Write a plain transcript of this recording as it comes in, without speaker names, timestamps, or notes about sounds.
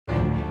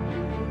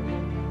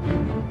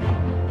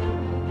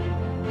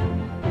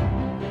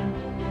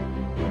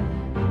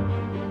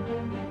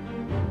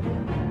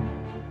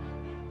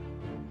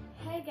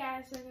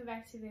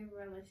back to the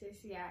Relentless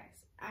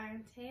Reacts.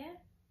 I'm Taya.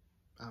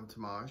 I'm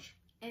Tamaj.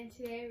 And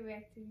today we're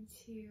reacting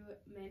to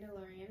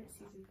Mandalorian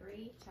Season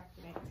 3,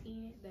 Chapter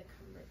 19, The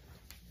Convert.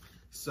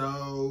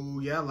 So,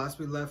 yeah, last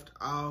we left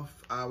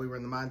off, we were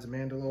in the Mines of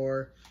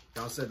Mandalore.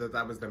 Y'all said that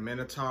that was the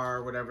Minotaur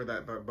or whatever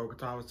that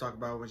Bo-Katan was talking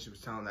about when she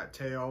was telling that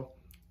tale.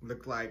 It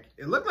looked like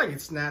it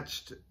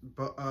snatched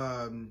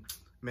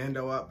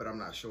Mando up, but I'm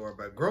not sure.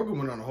 But Grogu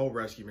went on a whole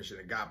rescue mission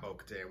and got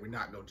Bo-Katan. We're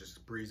not going to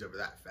just breeze over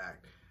that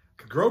fact.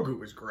 Grogu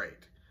was great.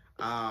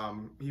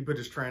 He put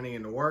his training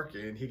into work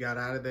and he got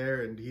out of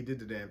there and he did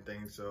the damn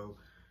thing. So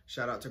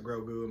shout out to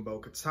Grogu and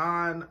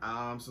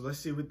Bo-Katan. So let's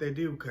see what they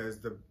do, because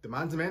the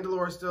Mines of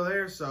Mandalore are still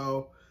there.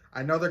 So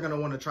I know they're going to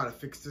want to try to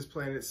fix this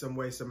planet some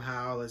way,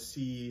 somehow. Let's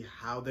see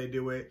how they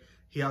do it.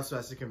 He also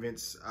has to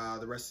convince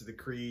the rest of the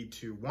Creed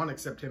to, one,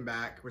 accept him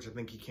back, which I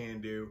think he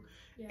can do,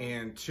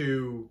 and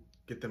two,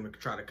 get them to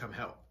try to come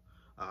help.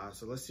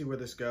 So let's see where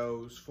this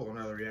goes. Full and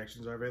other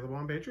reactions are available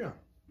on Patreon.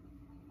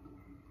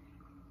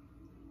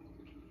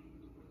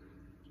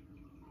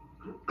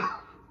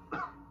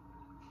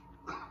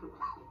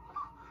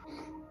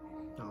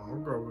 Oh,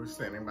 Grogu's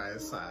standing by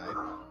his side.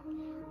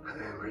 I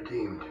am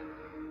redeemed.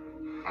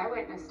 I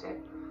witnessed it.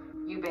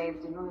 You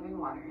bathed in the living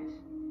waters.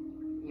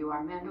 You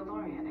are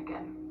Mandalorian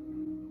again.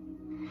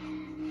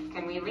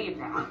 Can we leave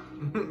now?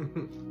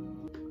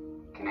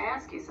 Can I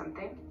ask you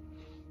something?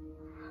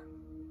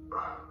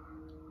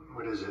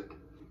 What is it?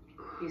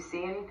 You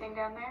see anything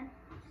down there?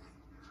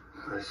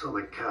 I saw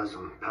the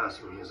chasm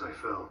passing me as I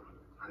fell.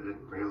 I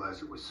didn't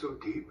realize it was so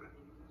deep.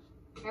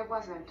 It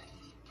wasn't.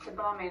 The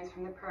bombings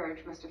from the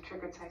Purge must have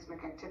triggered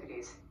seismic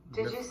activities.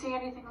 Did you see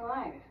anything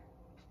alive?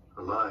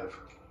 Alive?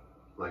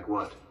 Like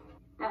what?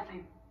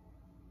 Nothing.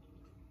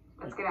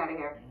 Let's get out of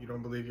here. You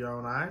don't believe your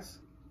own eyes?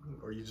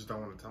 Or you just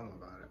don't want to tell them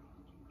about it?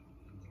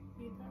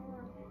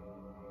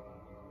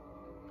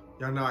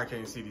 Y'all know I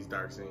can't see these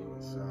dark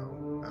scenes, so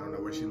I don't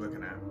know what she's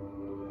looking at.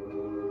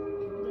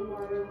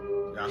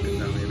 Y'all can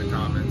tell me in the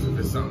comments if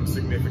it's something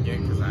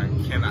significant, because I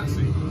cannot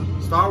see.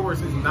 Star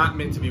Wars is not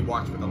meant to be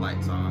watched with the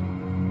lights on.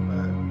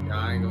 But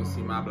y'all ain't gonna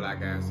see my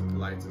black ass if the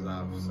lights is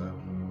off, so.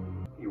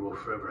 You will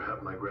forever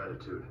have my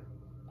gratitude.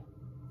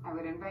 I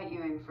would invite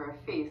you in for a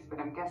feast, but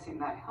I'm guessing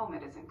that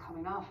helmet isn't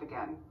coming off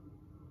again.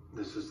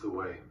 This is the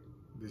way.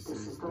 This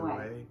is the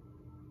way.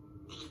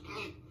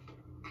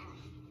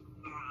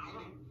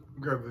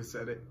 Grogu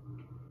said it.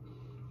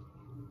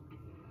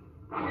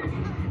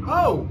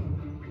 Oh!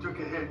 We took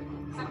a hit.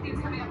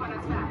 Something's coming up on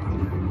its back.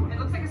 It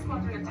looks like a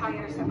squadron of TIE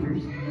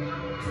interceptors.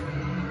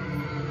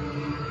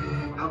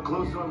 How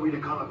close are we to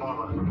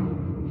Kalabama?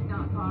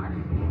 Not far.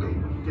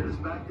 Get us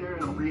back there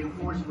and I'll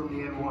reinforce from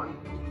the N1.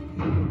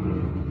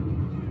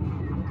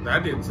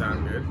 That didn't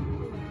sound good.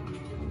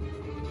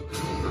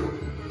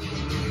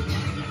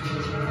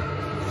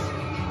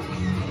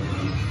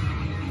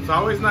 It's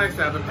always nice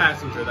to have a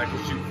passenger that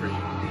can shoot for you.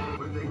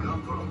 Where did they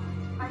come from?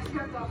 I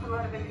scared off a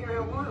lot of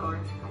Imperial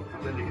warlords.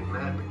 I tend to get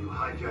mad when you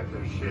hijack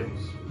their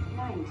ships.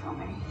 Now you tell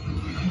me.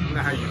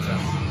 Now you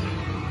tell.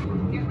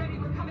 Get ready,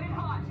 we're coming in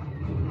hot.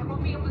 I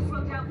won't be able to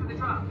slow down for the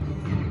drop.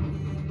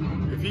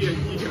 If he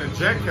can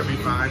eject, he'll be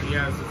fine. He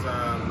has his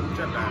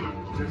jetpack.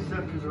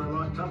 Interceptors are a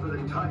lot tougher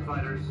than TIE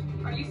fighters.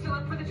 Are you still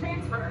up for the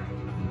transfer?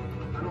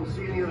 I don't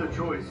see any other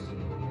choice.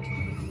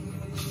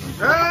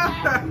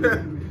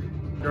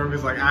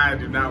 Grogu's like, I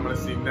do not want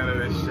to see none of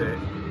this shit.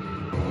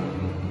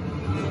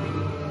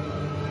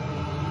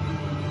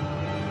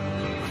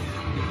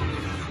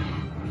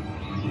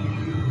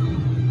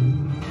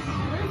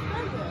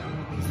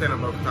 Stand on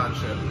Bo-Katan's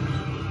ship.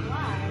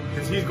 Why?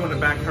 Because he's going to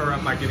back her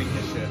up by getting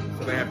his ship.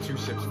 So they have two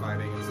ships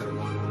fighting instead of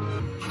one.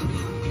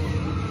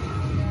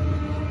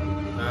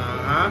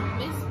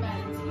 Miss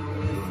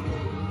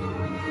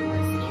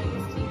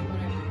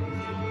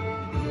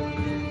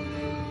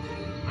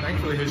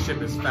Thankfully his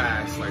ship is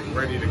fast, like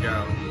ready to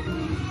go.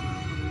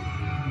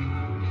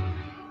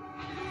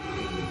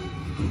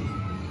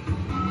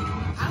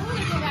 I want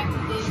to go back to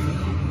Disney.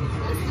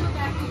 Let's go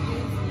back to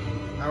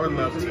Disney. I would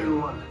love to.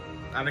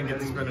 I didn't get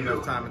to spend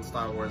enough time in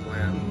Star Wars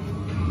land.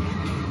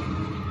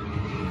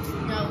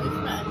 No, we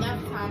spent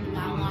enough time in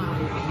that line.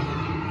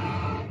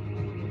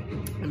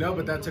 No,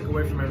 but that took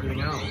away from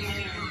everything else.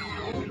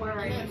 Don't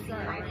worry. I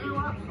grew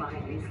up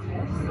flying these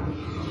cliffs.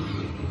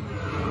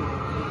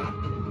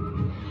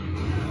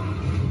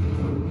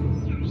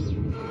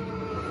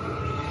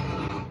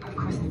 Of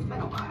course, it's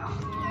been a while.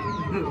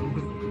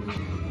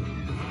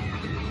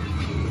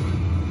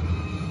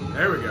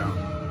 There we go.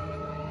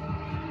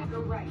 Go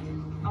right.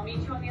 I'll meet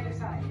you on the other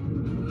side.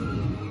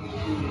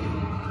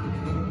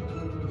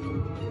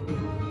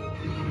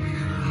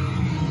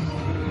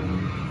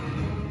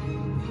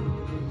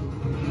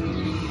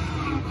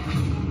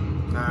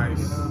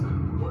 Nice.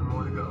 One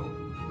more to go.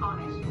 On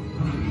it.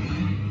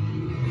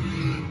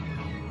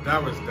 That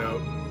was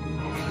dope.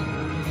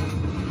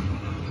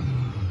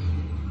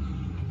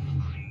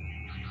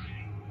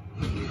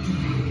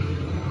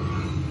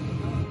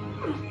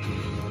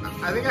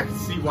 I think I can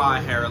see why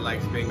Hera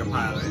likes being a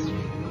pilot.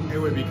 It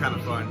would be kind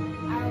of fun.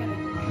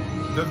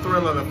 The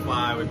thrill of the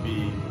fly would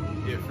be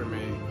it for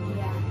me.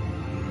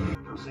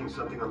 seeing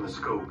something on the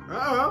scope.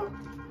 Uh-oh.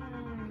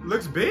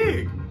 Looks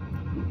big.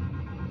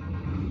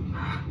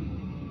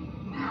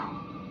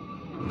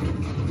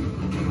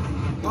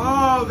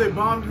 Oh, they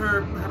bombed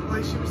her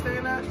place she was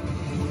staying at?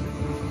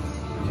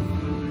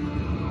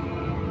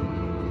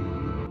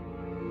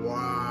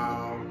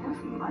 Wow. Those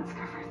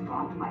mudstuffers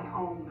bombed my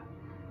home.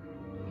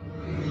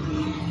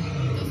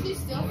 Is she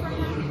still from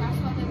him? That's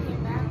why they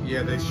came back?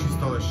 Yeah, she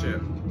stole a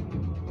ship.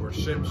 Or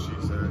ships,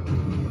 she said.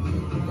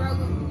 Bro,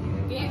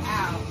 get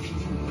out.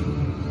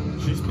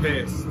 She's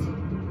pissed.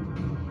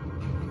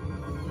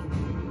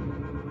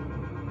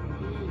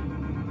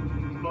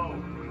 Bo,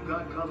 we've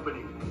got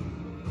company.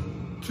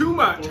 Too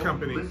much Bo,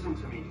 company. Listen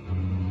to me.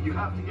 You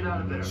have to get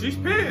out of there. She's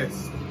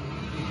pissed.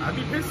 I'd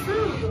be pissed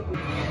too.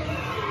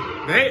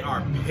 They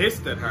are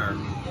pissed at her.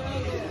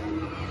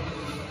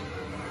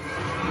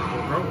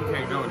 Well, Grogu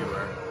can't go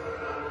anywhere.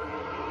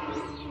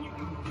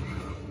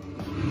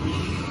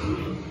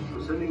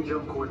 I'm sending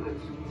jump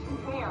coordinates.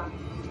 Where?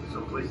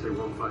 Someplace they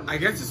won't find. I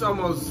guess it's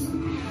almost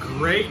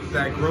great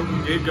that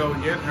Grogu did go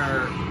and get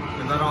her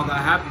and let all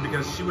that happen,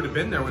 because she would have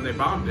been there when they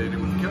bombed it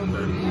and would have killed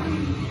her.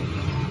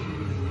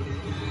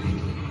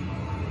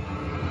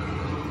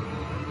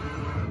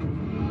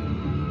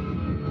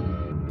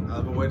 I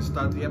love a way to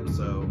start the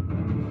episode.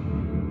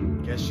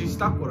 Guess she's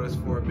stuck with us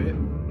for a bit.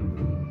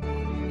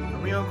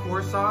 Are we on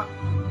Coruscant?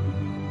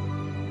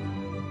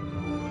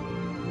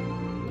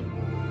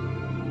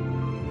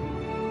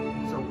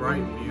 So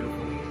bright and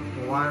beautiful.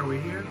 Well, why are we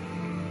here?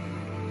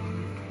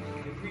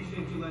 I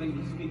appreciate you letting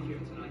me speak here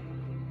tonight.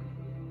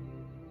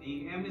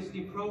 The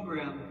amnesty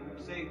program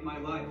saved my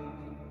life.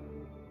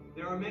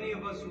 There are many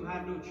of us who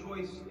had no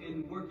choice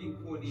in working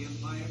for the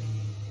Empire,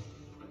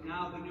 but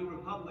now the New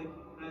Republic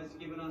has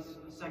given us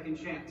a second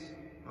chance.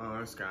 Oh,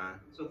 this guy.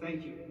 So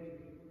thank you.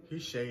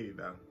 He's shady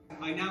though.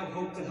 I now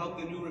hope to help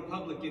the New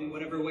Republic in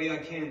whatever way I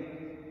can.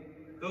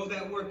 Though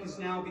that work is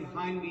now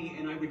behind me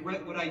and I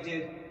regret what I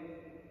did,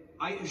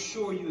 I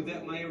assure you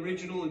that my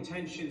original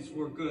intentions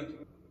were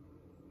good.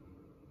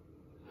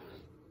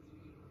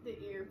 The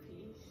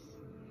earpiece.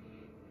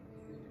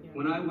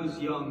 When I was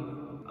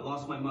young, I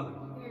lost my mother,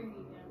 There you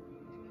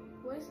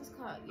go. What is this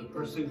called? the Ethos,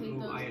 person who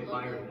pathos, I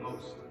admired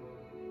logos. most.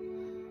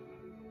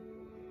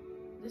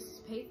 This is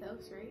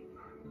pathos, right?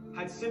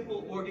 Had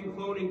simple organ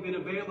cloning been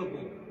available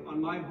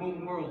on my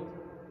home world,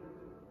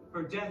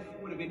 her death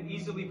would have been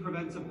easily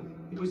preventable.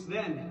 It was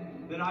then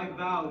that I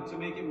vowed to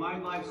make it my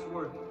life's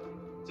work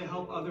to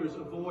help others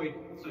avoid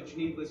such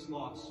needless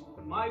loss.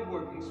 My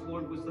work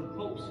explored was the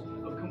hopes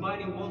of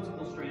combining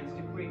multiple strands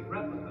to create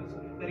replicas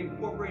that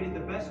incorporated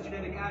the best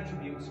genetic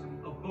attributes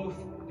of both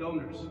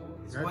donors.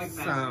 It's That quite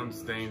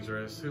sounds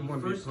dangerous. Who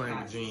wouldn't be First playing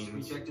patch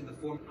jeans? rejected the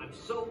form. I'm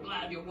so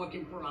glad you're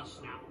working for us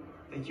now.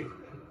 Thank you.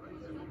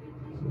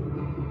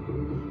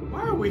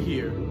 Why are we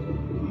here?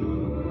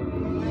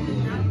 Why are you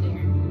not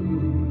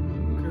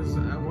there? Because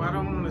well, I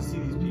don't want to see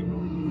these people.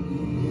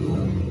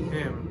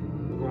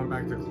 Him going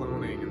back to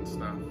cloning and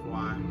stuff.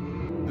 Why?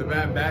 The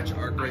Bad Batch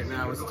arc right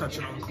now is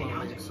touching on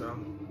cloning, so.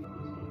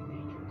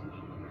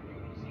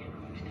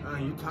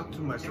 You talk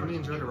too much. Let me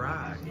enjoy the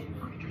ride.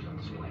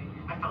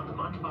 I found the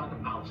Montalban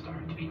and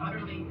Palstar to be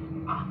utterly...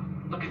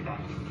 look at that.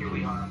 Here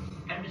we are.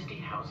 Amnesty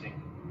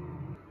Housing.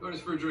 Join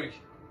us for a drink.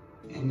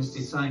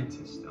 Amnesty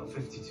scientist,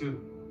 L-52.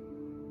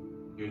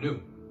 You're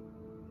new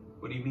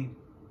What do you mean?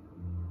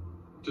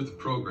 to the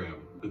program.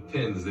 The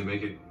pins, they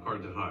make it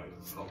hard to hide.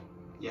 Oh,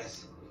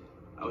 yes.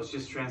 I was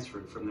just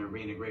transferred from their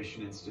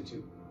reintegration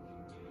institute.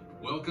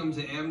 Welcome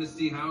to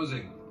Amnesty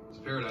Housing. It's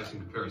paradise in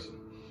comparison.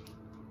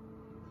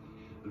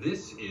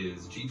 This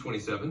is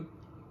G27,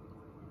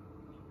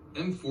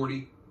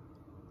 M40,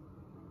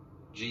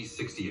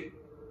 G68.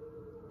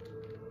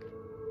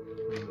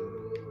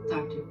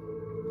 Doctor.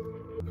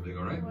 Everything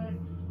all right?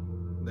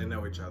 They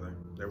know each other.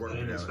 They work I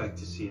didn't together. expect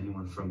to see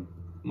anyone from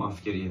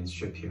Moff Gideon's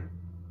ship here.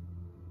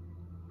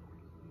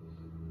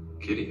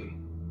 Gideon.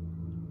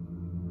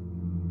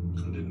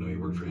 I didn't know you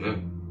worked for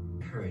him.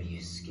 I heard he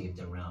escaped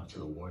en route to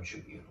the War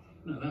Tribunal.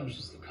 No, that was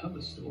just the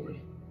cover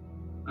story.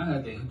 I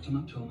heard they hooked him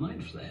up to a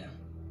mind flare.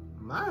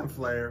 Mind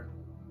Flayer.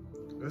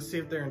 Let's see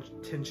if their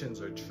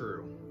intentions are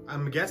true.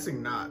 I'm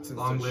guessing not, since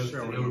Long they're live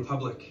the New showing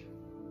Republic.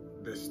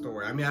 this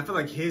story. I mean, I feel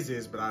like his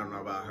is, but I don't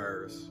know about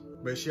hers.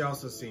 But she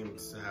also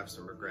seems to have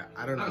some regret.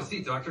 I don't know. Have a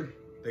seat, Doctor.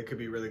 They could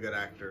be really good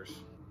actors.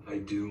 I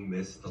do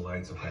miss the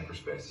lights of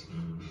hyperspace.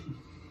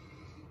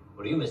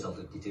 What do you miss,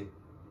 L-52?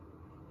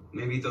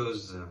 Maybe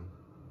those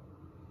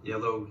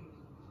yellow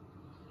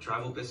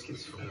travel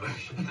biscuits from the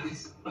ration.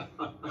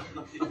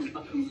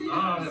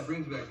 Ah, that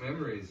brings back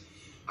memories.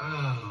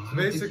 Ah,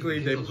 Basically,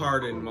 they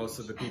pardoned most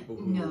of the people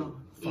who No,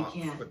 you fought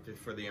can't.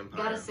 for the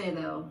Empire. Gotta say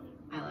though,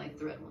 I like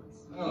the red ones.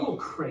 Oh,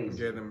 crazy.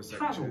 Gave them a second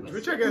Travel chance, with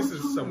which I guess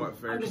is somewhat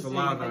fair, I'm because just a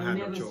lot of saying, them if I had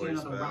no never see choice,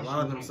 another but a lot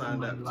of them Russian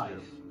signed in up my too,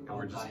 life, and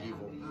were I'll just die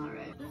evil.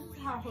 Alright. This is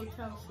how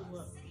hotels should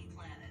look.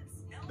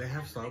 They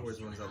have Star Wars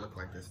ones that look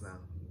like this now,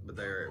 but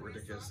they're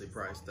ridiculously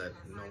priced that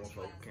normal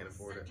folk can't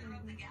afford it.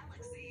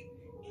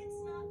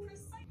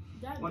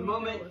 That One dude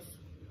moment. knows.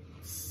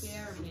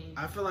 scare me.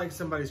 I feel like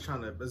somebody's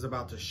is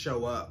about to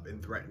show up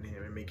and threaten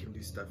him and make him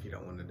do stuff he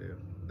don't want to do.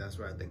 That's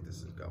where I think this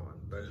is going.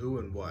 But who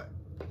and what?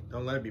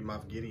 Don't let it be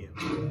Moff Gideon.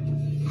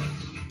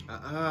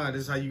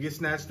 This is how you get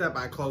snatched up.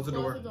 I close the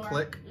door.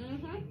 Click.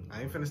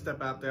 I ain't finna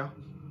step out there.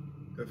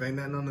 If ain't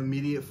nothing on the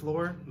immediate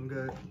floor, I'm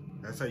good.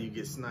 That's how you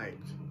get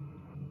sniped.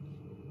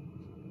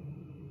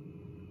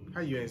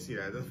 How you ain't see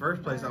that? The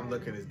first place I'm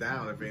looking is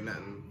down if ain't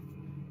nothing.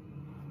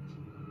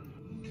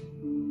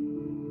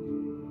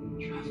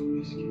 Travel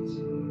biscuits.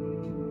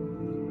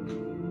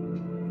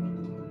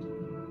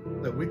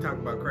 Look, we talk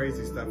about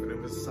crazy stuff, and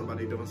if this is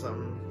somebody doing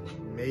something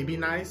maybe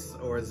nice,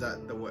 or is that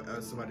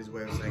somebody's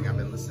way of saying I've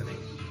been listening?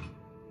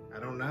 I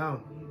don't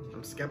know.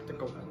 I'm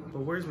skeptical.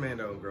 But where's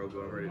Mando and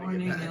Grogu? I'm ready to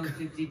Morning, get back.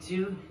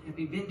 L52.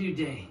 Happy Bindu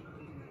Day.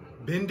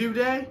 Bindu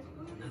Day?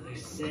 Another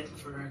set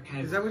for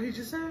archival. Is that what he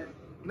just said?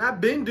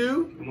 Not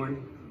Bindu. Good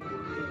morning.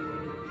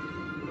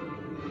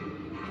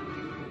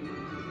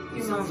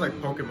 It sounds like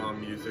Pokemon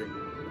music.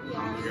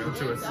 Yeah, You go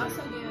to it's a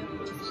also good.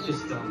 It's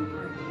just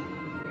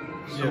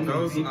Yeah,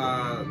 those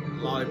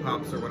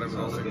lollipops or whatever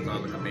those things are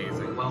look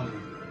amazing.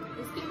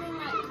 It's giving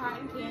like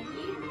cotton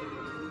candy,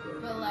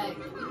 but like,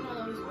 you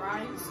know those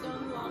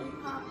rhinestone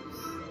lollipops?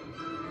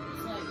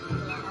 It's like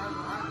the hard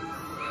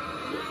rocks.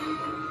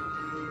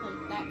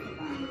 Like that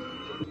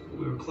combined.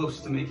 We were close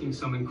to making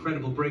some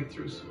incredible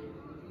breakthroughs.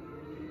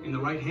 In the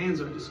right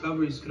hands, our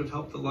discoveries could have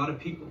helped a lot of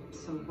people.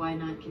 So why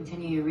not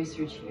continue your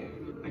research here?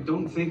 I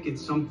don't think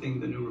it's something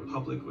the New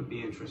Republic would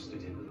be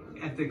interested in.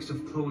 Ethics of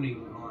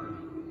cloning are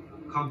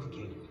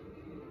complicated.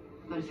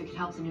 But if it could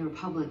help the New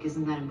Republic,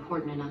 isn't that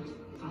important enough?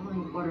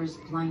 Following orders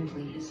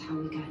blindly is how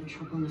we got in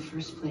trouble in the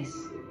first place.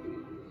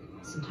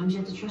 Sometimes you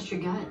have to trust your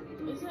gut.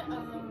 Is it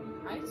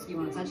ice? You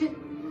want to touch it?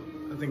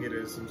 I think it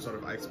is some sort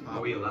of ice pop.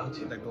 Are we allowed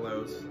to? That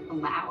glows.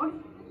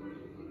 Allowed?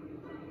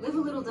 Live a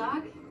little,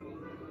 dog.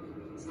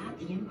 It's not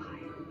the Empire.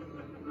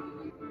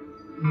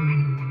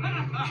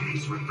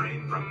 Please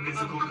refrain from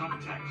physical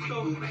contact.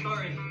 So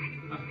sorry.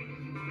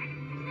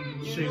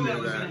 She You knew knew that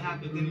was that. gonna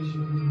happen, didn't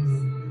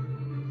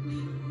you?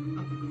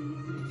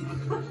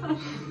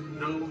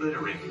 No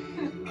littering.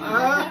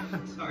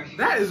 Sorry.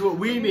 That is what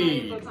we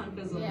need.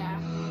 Yeah,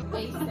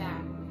 face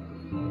that.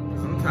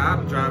 I'm tired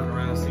of driving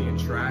around seeing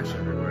trash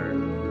everywhere.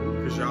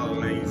 Because y'all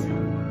are lazy.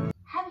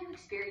 Have you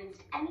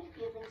experienced any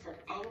feelings of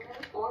anger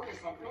or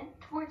resentment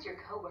towards your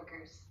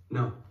coworkers?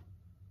 No.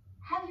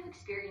 Have you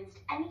experienced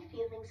any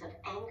feelings of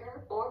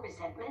anger or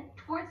resentment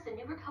towards the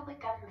New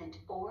Republic government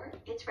or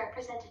its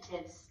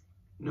representatives?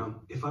 No.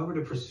 If I were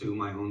to pursue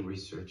my own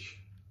research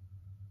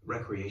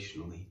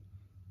recreationally,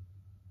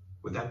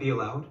 would that be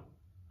allowed?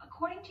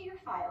 According to your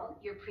file,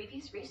 your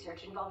previous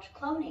research involved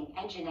cloning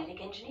and genetic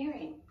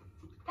engineering.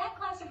 That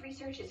class of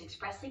research is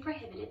expressly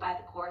prohibited by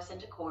the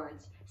Coruscant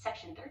Accords,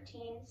 Section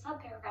 13,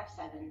 Subparagraph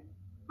 7.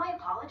 My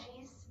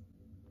apologies.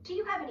 Do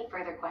you have any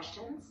further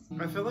questions?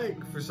 I feel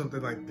like for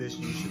something like this,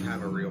 you should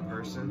have a real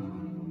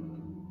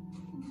person,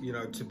 you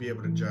know, to be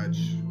able to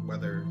judge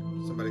whether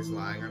somebody's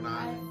lying or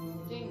not. I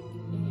think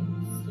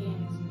it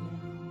scans me.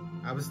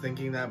 I was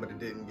thinking that, but it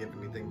didn't give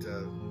anything to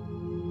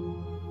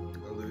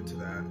allude to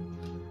that.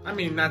 I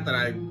mean, not that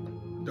I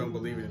don't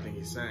believe anything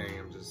he's saying.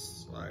 I'm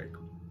just like,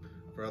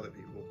 for other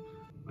people.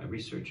 My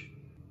research,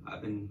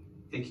 I've been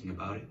thinking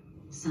about it.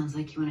 Sounds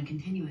like you want to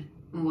continue it.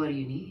 What do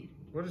you need?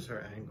 What is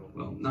her angle?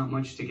 Well, not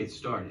much to get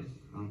started.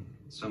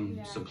 Some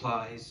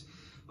supplies,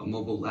 a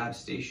mobile lab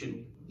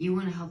station. You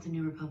want to help the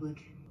New Republic.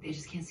 They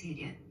just can't see it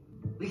yet.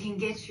 We can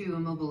get you a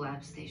mobile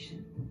lab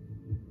station.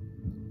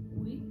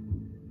 We?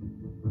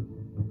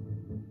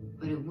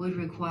 But it would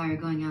require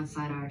going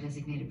outside our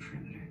designated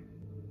perimeter.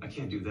 I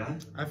can't do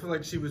that. I feel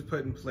like she was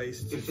put in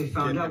place to If they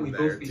found get out him we'd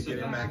there, both be to get him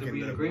sent back back to the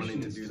into Reintegration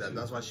wanting to do that. Institute.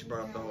 That's why she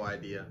brought up the whole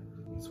idea.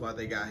 That's why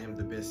they got him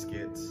the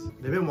biscuits.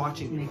 They've been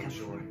watching him, I'm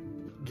sure.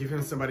 Give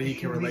him somebody he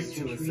can relate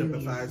to and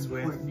sympathize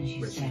with,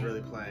 but she's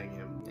really playing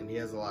him. And he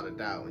has a lot of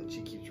doubt, and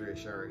she keeps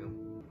reassuring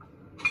him.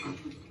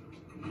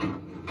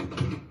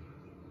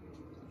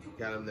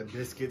 Got him the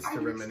biscuits to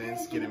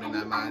reminisce, get him in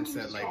that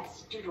mindset like,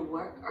 due to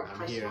work or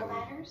I'm here, personal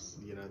matters?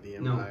 you know, the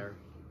Empire.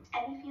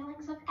 Any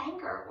feelings of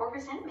anger or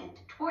resentment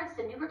towards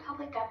the New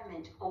Republic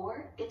government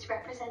or its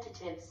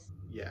representatives?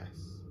 Yes.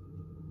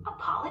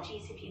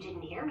 Apologies if you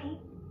didn't hear me.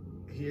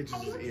 He itches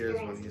Have you his ears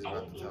when experienced he's any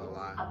about to tell a feelings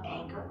lie. of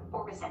anger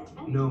or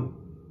resentment? No.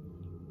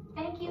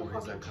 Thank you Or for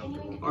is that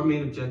continuing to Our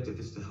main objective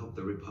is to help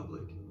the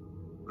Republic,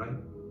 right?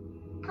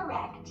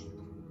 correct.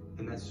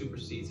 And that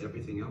supersedes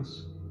everything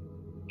else?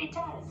 It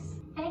does.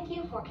 Thank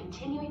you for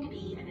continuing to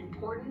be an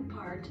important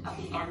part of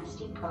the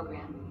amnesty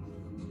program.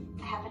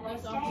 Have a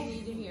nice That's all we day.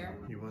 need to hear.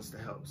 He wants to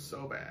help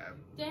so bad.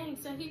 Dang,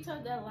 so he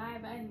told that lie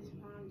about his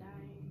mom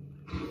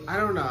dying. I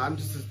don't know.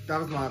 That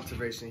was my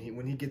observation.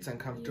 When he gets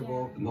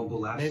uncomfortable, The mobile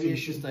lab maybe it's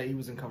station? just that he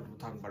was uncomfortable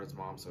talking about his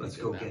mom, so Let's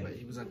he did go that. get But it.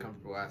 he was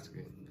uncomfortable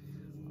asking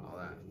all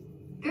that,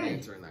 Good.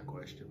 answering that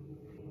question.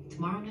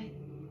 Tomorrow night?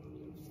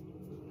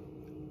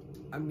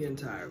 I'm getting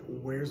tired.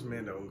 Where's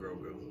Mando and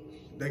Grogu?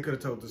 They could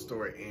have told the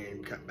story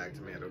and cut back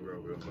to Mando,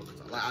 Grogu, and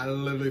Bo-Katan. Like, I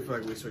literally feel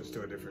like we switched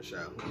to a different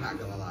show. Not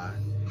gonna lie.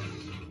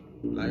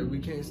 Like, we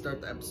can't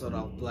start the episode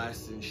off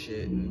blasting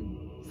shit and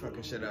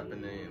fucking shit up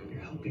and then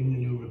You're helping the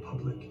New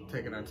Republic.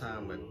 taking our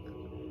time with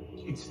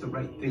It's the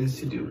right thing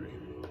to do.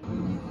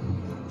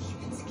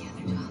 Keep it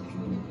together, Doc.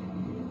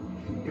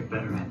 You're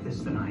better at this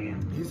than I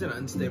am. He's an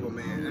unstable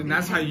man, and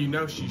that's how you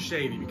know she's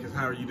shady, because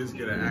how are you this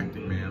good at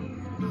acting, ma'am?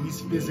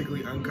 He's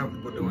physically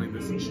uncomfortable doing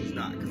this and she's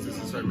not, because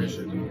this is her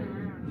mission.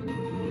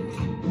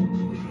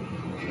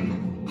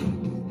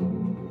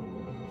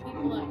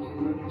 People like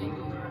New York, New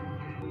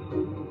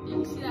York. Did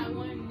you see that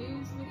one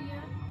news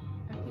video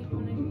of people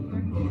in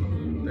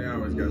New York? They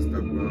always got stuff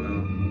going on.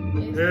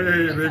 It's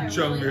Hey, a Big really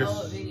Chungus.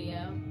 old video.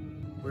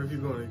 What if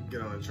you're going to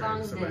get on a train and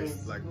Songs somebody's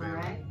days, like am I that?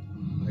 right?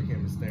 They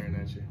came staring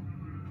at you.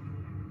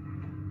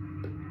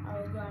 I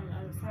was going on the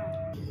other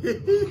side.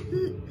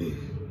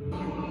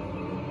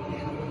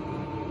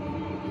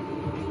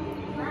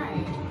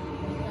 Right.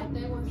 Like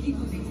they were Keep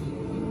moving.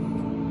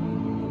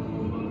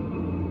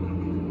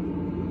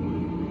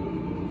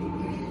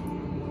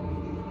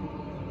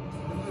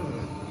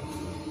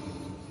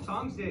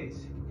 Tom's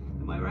days.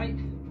 Am I right?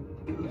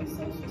 You're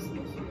so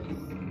suspicious.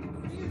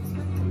 What do you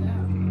expect to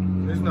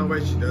know? There's no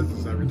way she does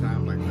this every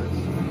time like this.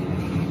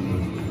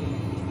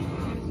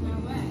 There's no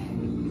way.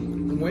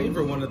 I'm waiting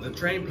for one of the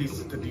train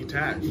pieces to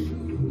detach.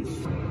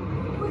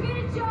 We're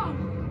gonna jump!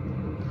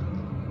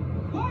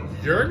 What?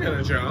 You're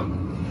gonna jump.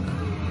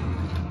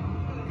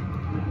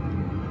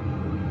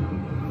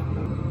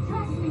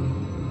 Trust me!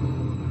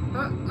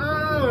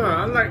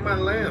 I like my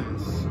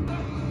limbs.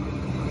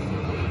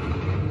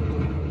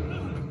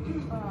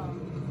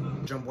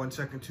 Jump 1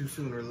 second too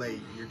soon or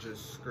late, you're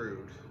just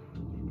screwed.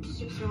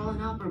 Ships are all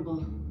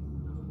inoperable.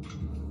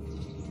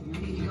 No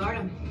need to guard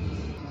them.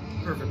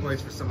 Perfect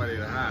place for somebody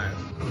to hide.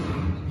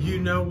 You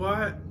know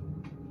what?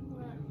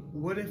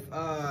 What if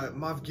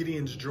Moff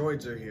Gideon's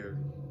droids are here?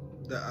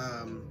 The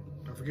I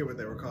forget what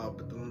they were called,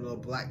 but the little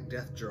black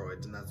death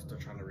droids, and that's what they're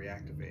trying to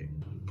reactivate.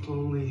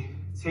 Only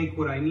take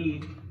what I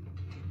need.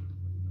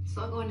 It's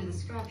all going to the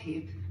scrap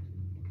heap.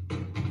 I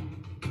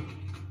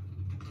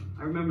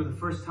remember the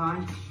first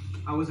time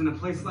I was in a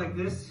place like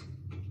this.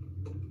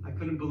 I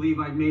couldn't believe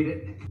I'd made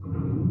it.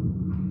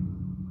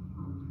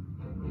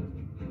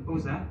 What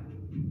was that?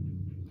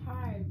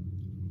 Hi.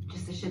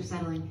 Just the ship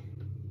settling.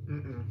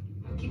 Mm-mm.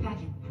 Keep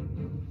packing.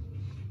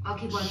 I'll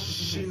keep watching.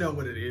 She know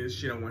what it is.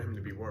 She don't want him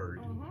to be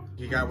worried.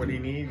 He got what he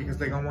needs because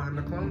they gonna want him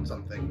to clone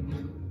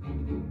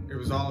something. It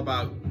was all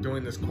about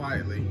doing this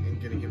quietly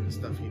and getting him the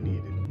stuff he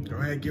needed. Go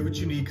ahead, get what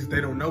you need because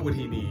they don't know what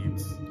he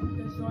needs. Just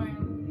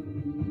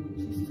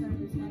turned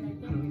his head, I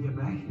How do we get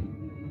back?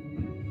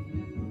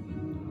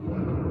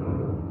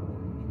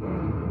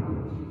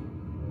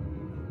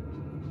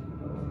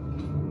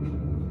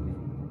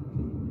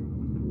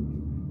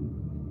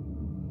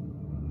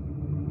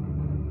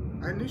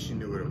 I knew she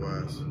knew what it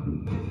was.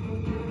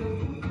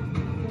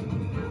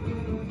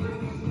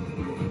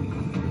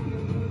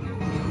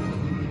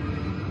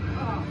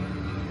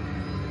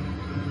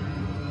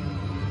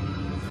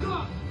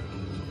 Stop!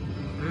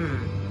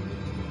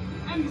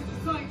 Amnesty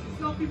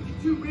Scientist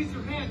L-52, raise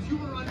your hands. You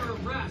were under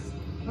arrest.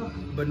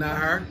 But not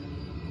her.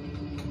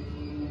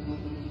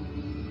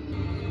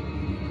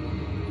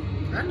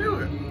 I knew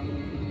it.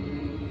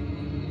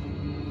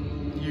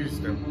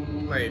 Used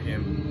him. Played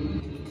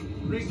him.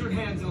 Raise your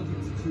hands,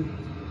 L-52.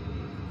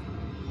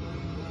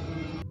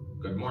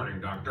 Good morning,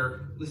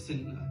 Doctor.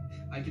 Listen,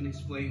 I can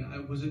explain. I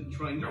wasn't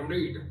trying to... No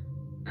need.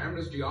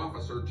 Amnesty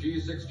Officer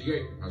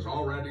G68 has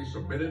already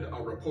submitted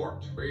a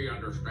report. We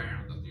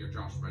understand that the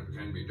adjustment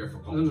can be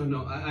difficult.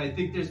 No. I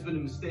think there's been a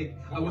mistake.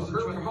 I Well, wasn't we're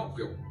here trying to help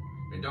you.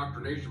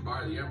 Indoctrination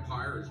by the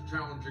Empire is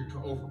challenging to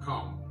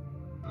overcome.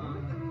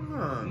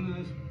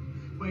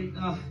 Wait,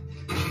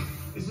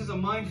 this is a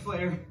mind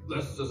flare.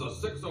 This is a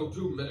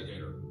 602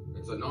 mitigator.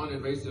 It's a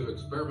non-invasive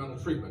experimental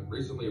treatment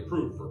recently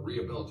approved for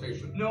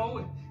rehabilitation.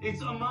 No,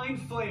 it's a mind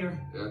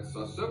flare. It's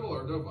a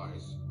similar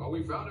device, but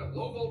we found at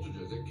low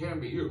voltages it can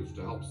be used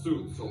to help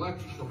soothe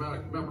select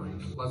traumatic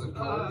memories. Pleasant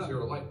colors, hear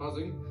a light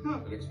buzzing,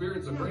 and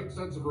experience a great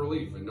sense of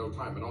relief in no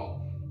time at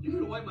all. You're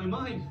gonna wipe my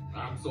mind.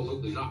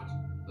 Absolutely not.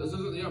 This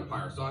isn't the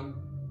Empire, son.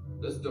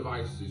 This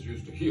device is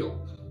used to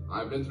heal.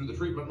 I've been through the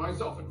treatment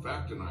myself, in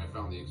fact, and I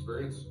found the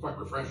experience quite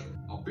refreshing.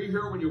 I'll be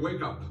here when you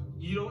wake up.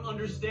 You don't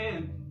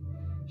understand.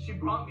 She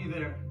brought me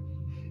there.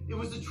 It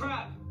was a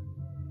trap.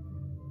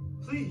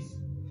 Please,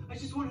 I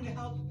just wanted to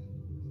help.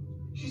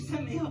 She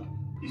set me up.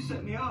 You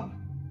set me up.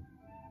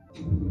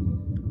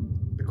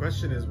 The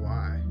question is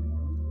why.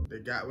 They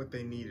got what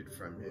they needed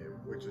from him,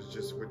 which was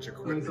just which I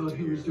equipment thought to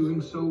he was use.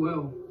 doing so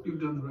well.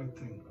 You've done the right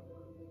thing.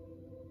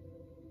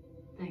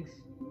 Thanks.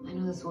 I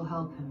know this will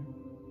help him.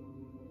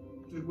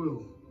 It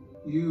will.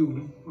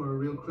 You are a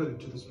real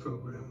credit to this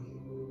program.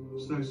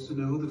 It's nice to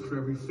know that for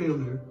every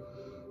failure,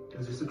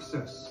 there's a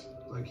success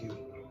like you.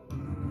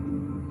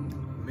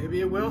 Maybe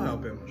it will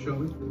help him. Shall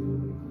we?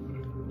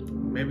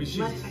 Maybe she's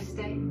Mind if I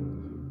stay?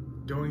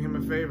 doing him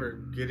a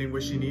favor, getting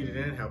what she needed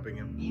and helping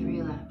him. He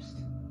relapsed,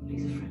 but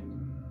he's a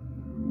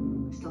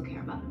friend. I still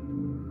care about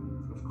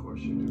him. Of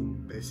course you do.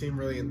 They seem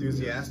really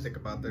enthusiastic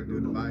about their new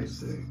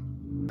device.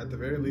 At the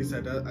very least,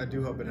 I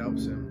do hope it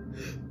helps him.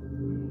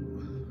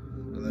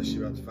 Unless she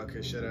about to fuck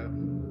his shit up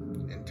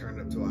and turn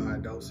it up to a high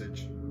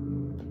dosage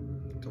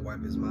to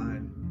wipe his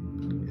mind.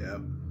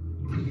 Yep.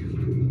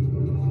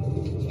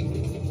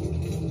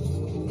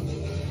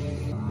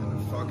 Gonna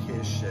fuck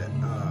his shit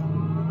up.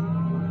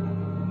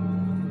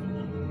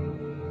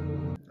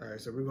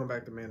 Alright, so we're going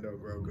back to Mando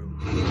Grogu.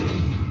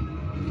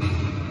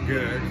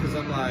 Good, because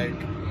I'm like,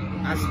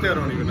 I still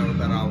don't even know what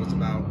that all was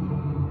about.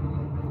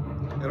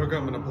 It'll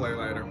come into play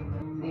later.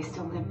 They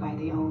still live by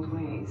the old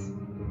ways.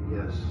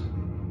 Yes.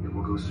 It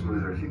will go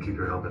smoother if you keep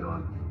your helmet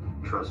on.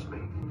 Trust me.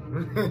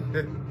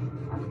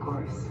 Of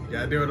course.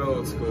 Yeah, I do it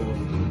old school.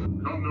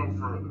 Come no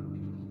further.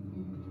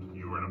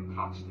 You are an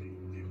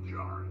apostate, Din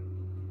Djarin.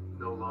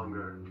 No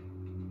longer.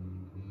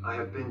 I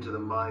have been to the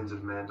mines of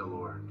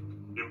Mandalore.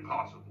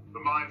 Impossible. The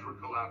mines were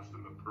collapsed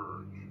in the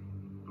Purge.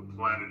 The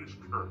planet is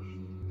cursed.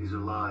 These are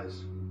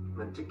lies,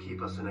 meant to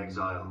keep us in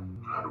exile.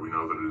 How do we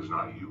know that it is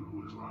not you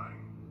who is lying?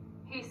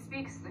 He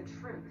speaks the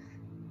truth.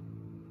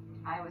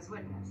 I was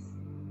witness.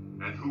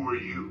 And who are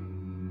you,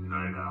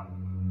 Night Owl?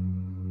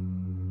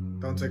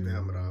 Don't take the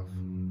helmet off.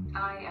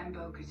 I am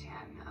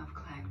Bo-Katan of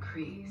Clan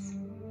Kryze.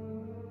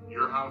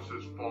 Your house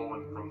has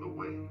fallen from the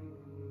way.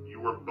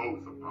 You are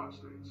both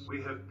apostates.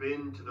 We have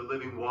been to the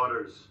living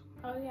waters.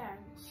 Oh yeah,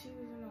 she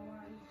was in the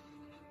one.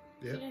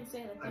 Yeah. She didn't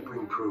say that. I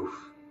bring proof.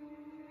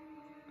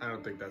 I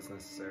don't think that's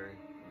necessary.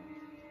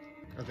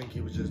 I think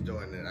he was just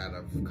doing it out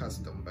of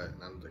custom, but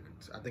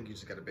I think you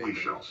just got to bait. We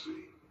shall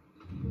see.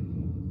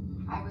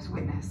 I was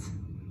witness.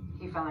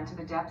 He fell into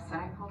the depths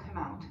and I pulled him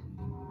out.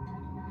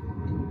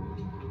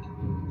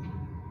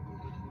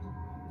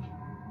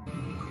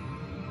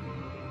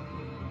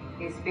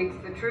 He speaks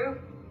the truth.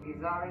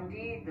 These are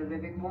indeed the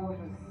living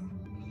waters.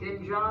 Din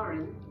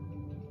Djarin,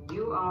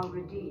 you are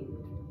redeemed.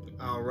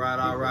 All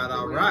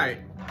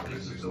right.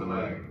 This is the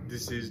way.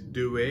 This is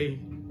Dewey.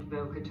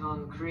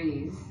 Bo-Katan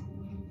Kryze.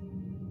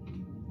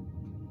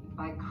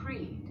 By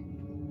creed,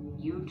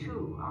 you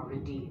too are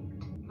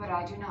redeemed. But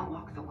I do not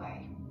walk the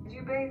way. Did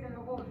you bathe in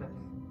the waters?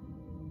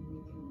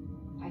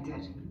 I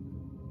did.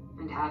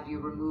 And have you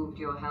removed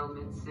your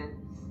helmet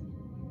since?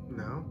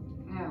 No.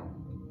 No,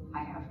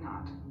 I have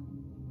not.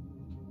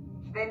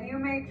 Then you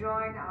may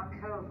join our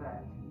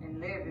covert and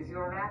live as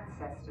your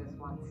ancestors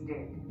once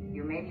did.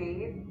 You may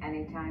leave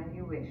anytime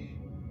you wish.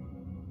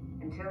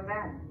 Until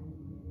then,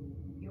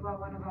 you are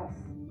one of us.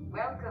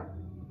 Welcome,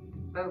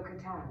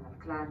 Bo-Katan of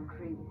Clan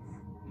Kryze.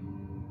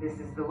 This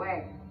is the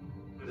way.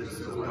 This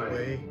is the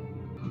way.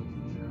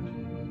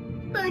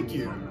 Thank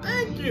you.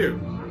 Thank you.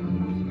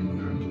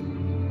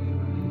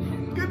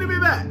 Good to be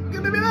back.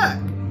 Good to be back.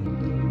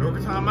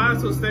 Bo-Katan, might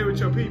as well stay with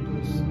your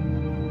peoples. I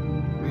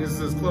mean, it's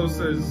as close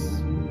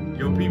as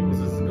your peoples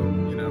is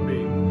going to,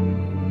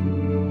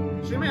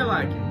 be. She may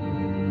like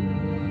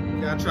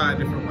it. Gotta try a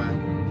different way.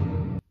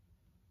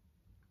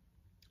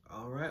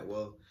 All right,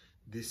 well,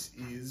 this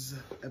is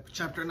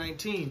chapter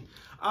 19.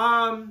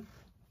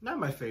 Not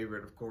my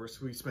favorite, of course.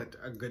 We spent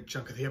a good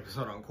chunk of the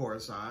episode on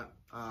Coruscant.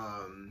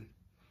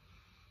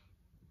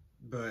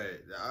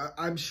 But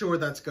I'm sure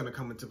that's going to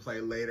come into play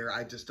later.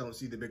 I just don't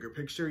see the bigger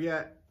picture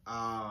yet.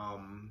 I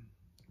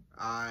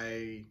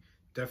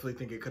definitely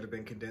think it could have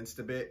been condensed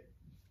a bit.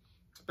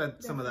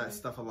 Spent some of that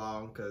stuff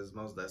along because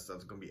most of that stuff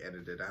is going to be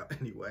edited out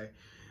anyway.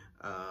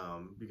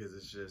 Because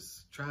it's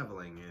just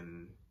traveling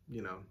and,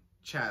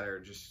 chatter,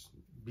 just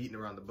beating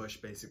around the bush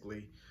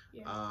basically.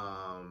 Yeah.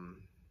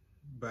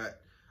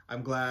 But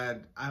I'm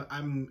glad,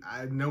 I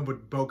know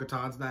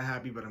Bo-Katan's not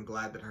happy, but I'm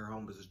glad that her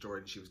home was destroyed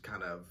and she was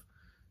kind of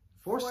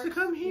forced to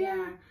come here.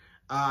 Yeah.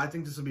 I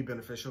think this will be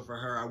beneficial for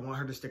her. I want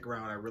her to stick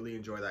around. I really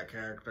enjoy that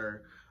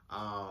character.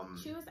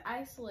 She was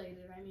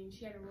isolated. I mean,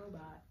 she had a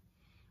robot.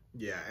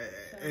 Yeah,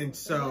 so and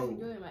so it wasn't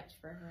doing much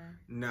for her.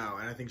 No,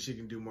 and I think she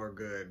can do more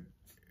good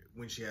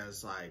when she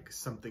has like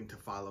something to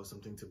follow,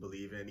 something to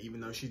believe in. Even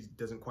though she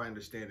doesn't quite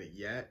understand it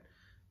yet,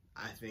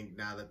 I think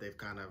now that they've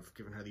kind of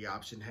given her the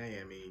option, hey,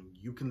 I mean,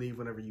 you can leave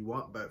whenever you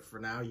want, but for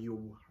now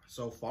you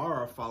so far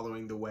are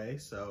following the way,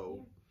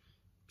 so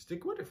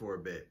stick with it for a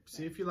bit.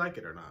 See if you like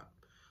it or not.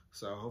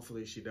 So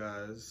hopefully she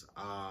does.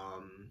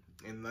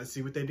 And let's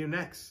see what they do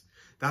next.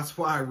 That's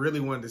why I really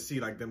wanted to see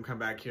like them come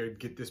back here,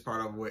 get this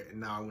part over with, and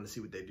now I want to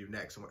see what they do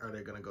next. Are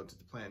they going to go to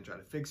the plan and try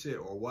to fix it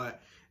or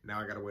what? Now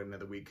I got to wait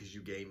another week because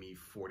you gave me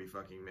 40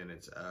 fucking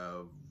minutes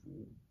of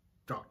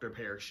Doctor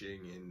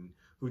perishing and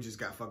who just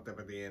got fucked up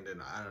at the end,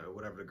 and I don't know,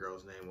 whatever the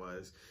girl's name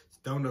was.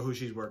 Don't know who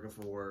she's working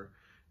for.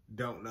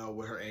 Don't know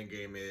what her end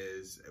game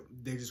is.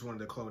 They just wanted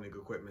the cloning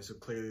equipment, so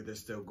clearly they're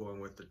still going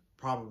with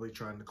probably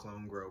trying to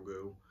clone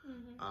Grogu.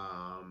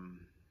 Mm-hmm.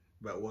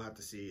 But we'll have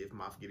to see if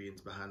Moff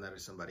Gideon's behind that or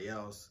somebody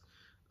else.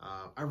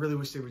 I really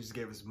wish they would just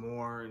give us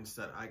more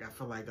instead. I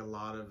feel like a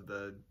lot of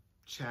the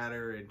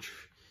chatter and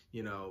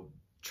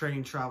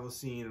train travel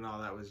scene and all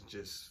that was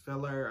just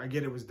filler. I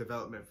get it was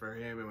development for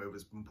him and it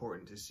was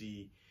important to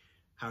see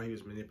how he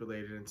was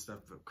manipulated and stuff,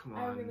 but come on.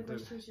 I really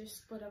wish it was just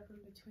split up in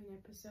between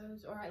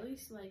episodes, or at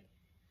least like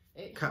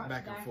cut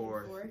back and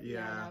forth.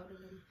 Yeah. That would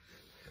have been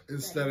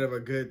Instead of a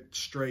good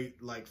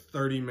straight, like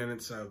 30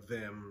 minutes of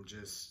them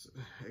just,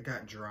 it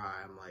got dry.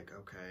 I'm like,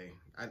 okay.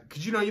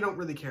 Because you know, you don't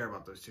really care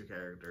about those two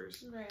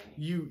characters. Right.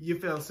 You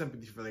feel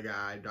sympathy for the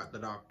guy, the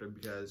doctor,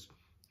 because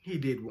he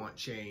did want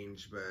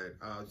change, but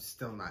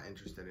still not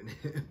interested in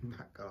it. I'm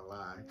not gonna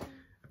lie.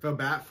 I felt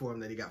bad for him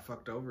that he got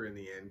fucked over in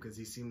the end because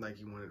he seemed like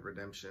he wanted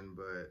redemption,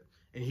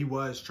 and he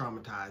was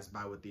traumatized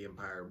by what the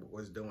Empire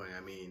was doing. I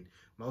mean,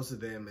 most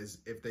of them is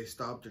if they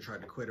stopped or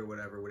tried to quit or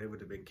whatever, they would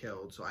have been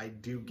killed. So I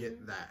do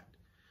get that.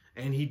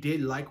 And he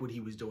did like what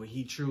he was doing.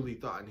 He truly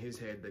thought in his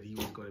head that he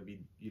was going to be,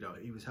 you know,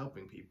 he was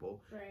helping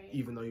people, right.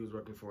 Even though he was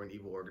working for an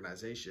evil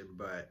organization.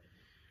 But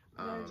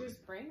they're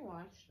just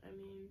brainwashed. I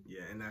mean,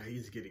 yeah, and now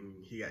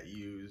he got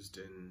used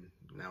and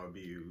now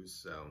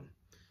abused. So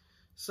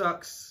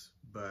sucks,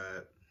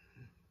 but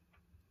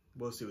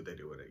we'll see what they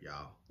do with it,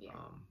 y'all. Yeah.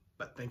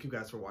 But thank you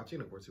guys for watching.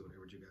 Of course,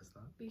 what you guys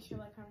thought. Be sure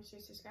to like, comment, share,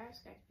 subscribe,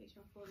 page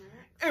on full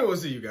and we'll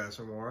see you guys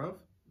for more of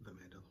The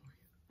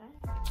Mandalorian.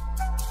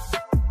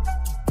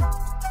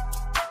 Bye.